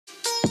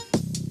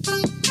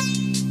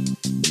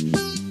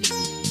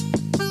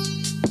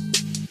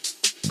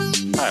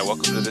Hi,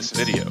 welcome to this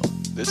video.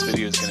 This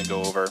video is going to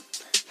go over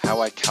how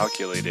I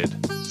calculated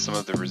some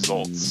of the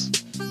results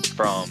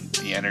from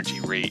the energy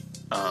rate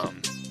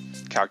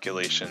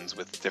calculations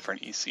with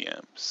different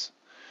ECMs.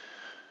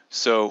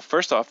 So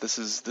first off,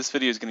 this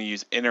video is going to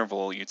use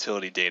interval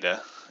utility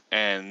data,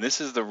 and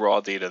this is the raw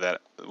data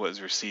that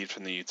was received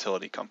from the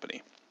utility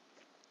company.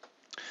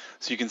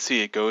 So you can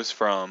see it goes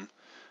from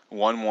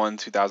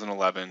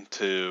 1/1/2011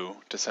 to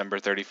December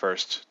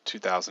 31st,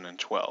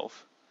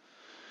 2012.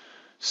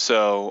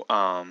 So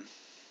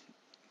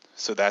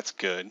that's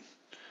good.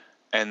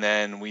 And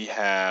then we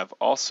have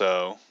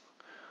also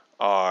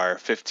our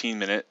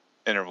 15-minute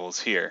intervals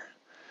here.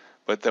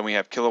 But then we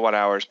have kilowatt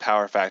hours,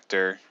 power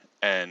factor,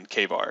 and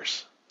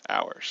kVARs,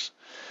 hours.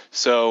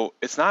 So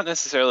it's not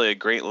necessarily a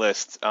great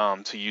list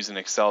to use in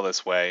Excel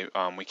this way.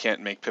 We can't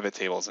make pivot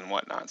tables and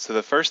whatnot. So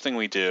the first thing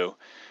we do,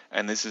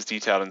 and this is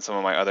detailed in some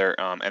of my other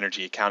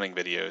energy accounting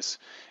videos,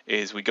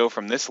 is we go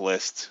from this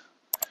list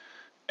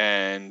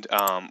and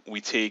we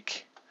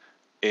take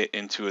it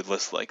into a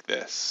list like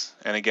this.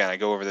 And again, I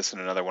go over this in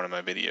another one of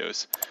my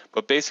videos.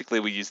 But basically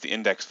we use the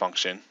index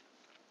function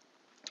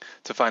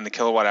to find the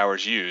kilowatt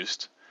hours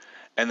used.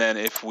 And then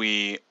if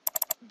we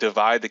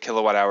divide the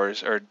kilowatt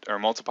hours or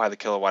multiply the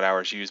kilowatt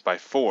hours used by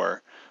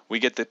 4, we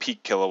get the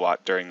peak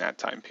kilowatt during that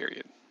time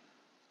period.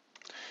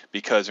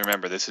 Because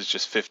remember, this is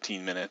just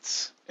 15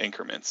 minutes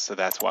increments. So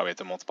that's why we have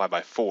to multiply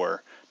by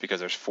 4, because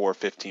there's 4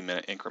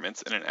 15-minute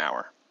increments in an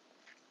hour.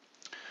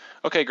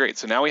 Okay, great.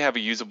 So now we have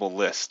a usable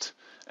list.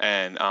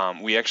 And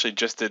we actually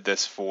just did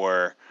this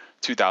for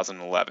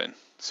 2011.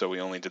 So we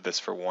only did this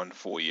for one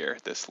full year,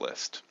 this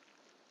list.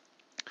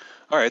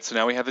 All right, so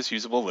now we have this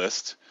usable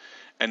list.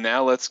 And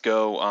now let's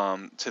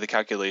go to the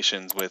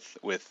calculations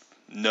with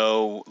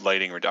no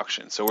lighting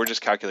reduction. So we're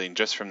just calculating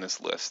just from this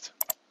list.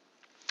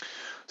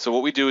 So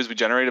what we do is we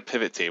generate a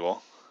pivot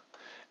table.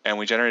 And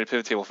we generate a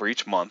pivot table for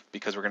each month,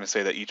 because we're going to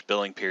say that each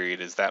billing period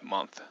is that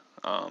month.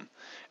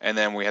 And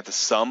then we have the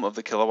sum of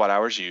the kilowatt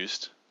hours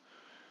used,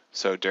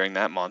 so during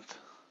that month,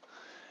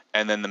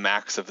 and then the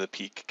max of the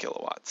peak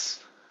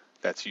kilowatts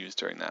that's used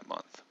during that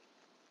month.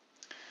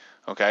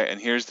 Okay,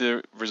 and here's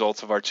the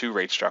results of our two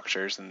rate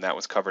structures, and that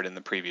was covered in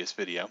the previous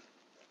video.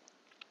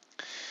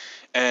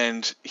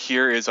 And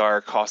here is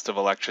our cost of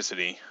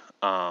electricity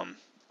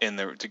in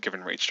the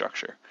given rate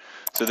structure.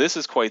 So this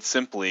is quite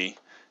simply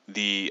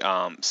the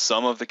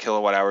sum of the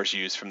kilowatt hours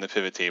used from the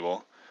pivot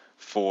table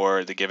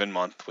for the given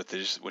month,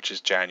 which is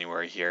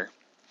January here,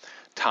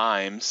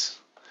 times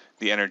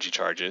the energy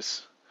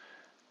charges,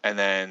 and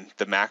then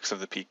the max of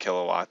the peak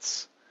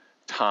kilowatts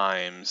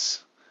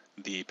times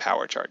the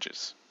power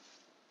charges.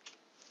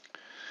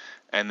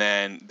 And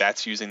then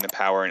that's using the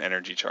power and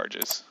energy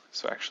charges.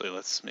 So actually,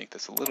 let's make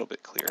this a little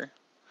bit clearer.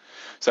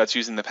 So that's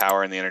using the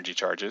power and the energy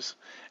charges.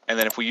 And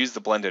then if we use the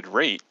blended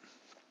rate,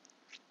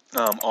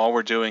 all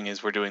we're doing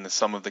is we're doing the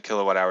sum of the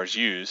kilowatt hours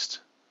used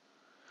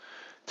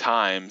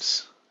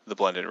times the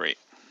blended rate.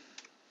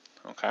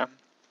 Okay?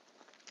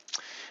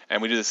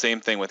 And we do the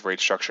same thing with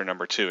rate structure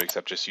number 2,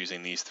 except just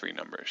using these 3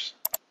 numbers.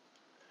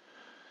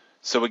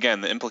 So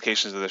again, the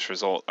implications of this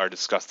result are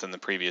discussed in the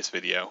previous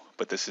video,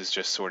 but this is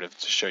just sort of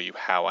to show you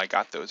how I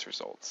got those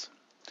results.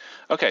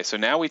 Okay, so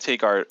now we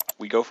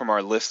go from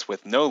our list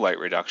with no light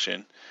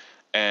reduction,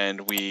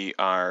 and we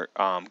are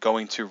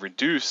going to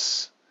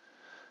reduce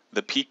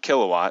the peak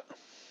kilowatt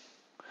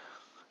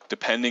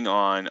depending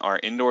on our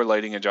indoor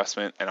lighting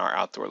adjustment and our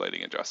outdoor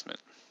lighting adjustment.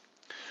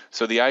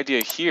 So the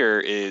idea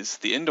here is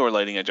the indoor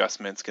lighting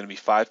adjustment is going to be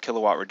 5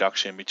 kilowatt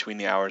reduction between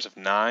the hours of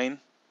 9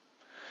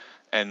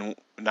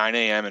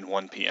 a.m. and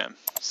 1 p.m.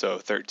 So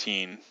the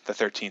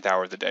 13th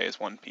hour of the day is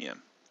 1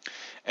 p.m.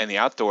 And the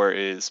outdoor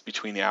is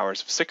between the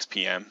hours of 6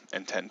 p.m.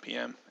 and 10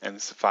 p.m. and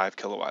it's a 5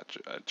 kilowatt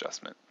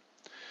adjustment.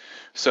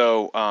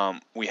 So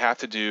we have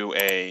to do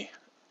a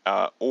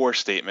or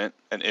statement,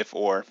 an if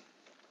or,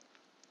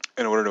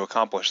 in order to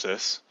accomplish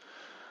this.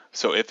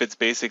 So if it's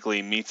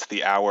basically meets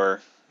the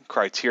hour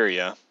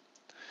criteria,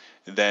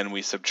 then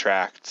we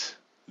subtract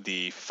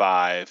the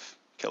 5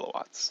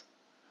 kilowatts.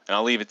 And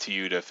I'll leave it to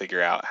you to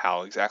figure out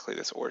how exactly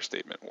this OR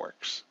statement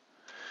works.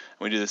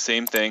 And we do the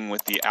same thing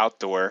with the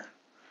outdoor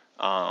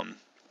power,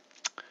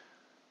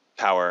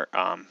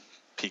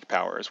 peak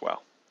power as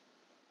well.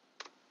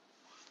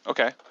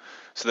 Okay,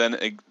 so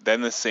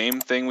then the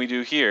same thing we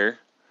do here,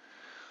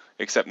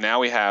 except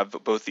now we have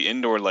both the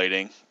indoor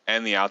lighting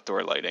and the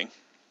outdoor lighting.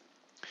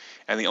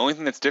 And the only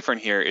thing that's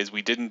different here is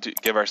we didn't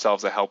give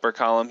ourselves a helper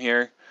column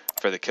here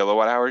for the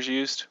kilowatt hours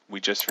used.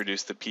 We just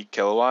reduced the peak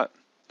kilowatt.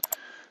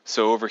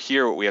 So over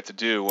here, what we have to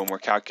do when we're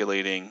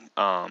calculating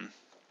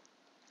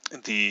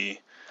the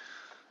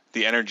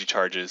energy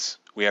charges,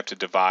 we have to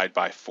divide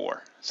by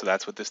 4. So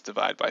that's what this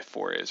divide by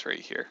 4 is right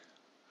here.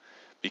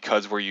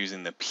 Because we're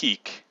using the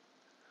peak,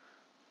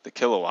 the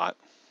kilowatt,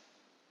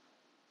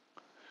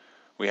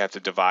 we have to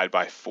divide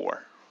by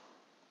 4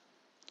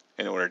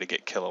 in order to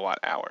get kilowatt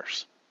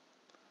hours.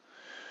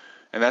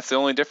 And that's the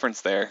only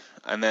difference there.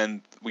 And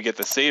then we get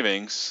the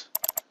savings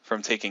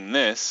from taking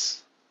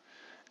this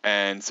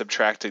and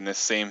subtracting the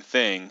same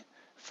thing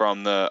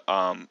from the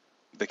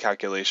the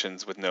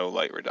calculations with no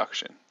light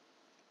reduction.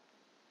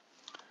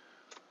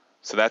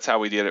 So that's how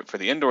we did it for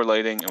the indoor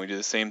lighting, and we do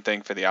the same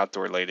thing for the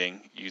outdoor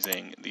lighting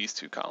using these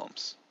two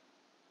columns.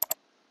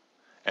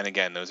 And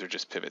again, those are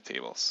just pivot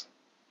tables.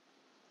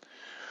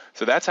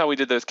 So that's how we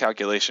did those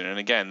calculations. And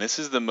again, this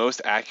is the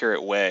most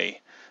accurate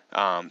way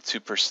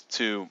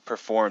to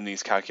perform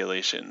these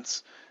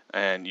calculations.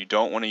 And you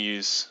don't want to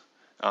use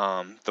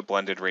the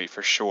blended rate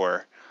for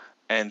sure.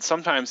 And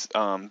sometimes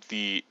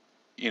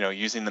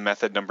using the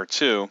method number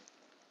 2,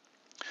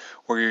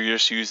 where you're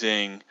just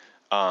using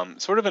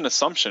sort of an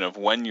assumption of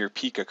when your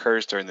peak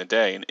occurs during the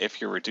day, and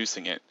if you're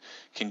reducing it,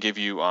 can give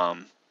you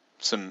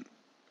some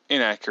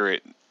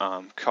inaccurate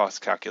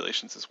cost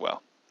calculations as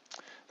well.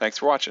 Thanks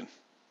for watching.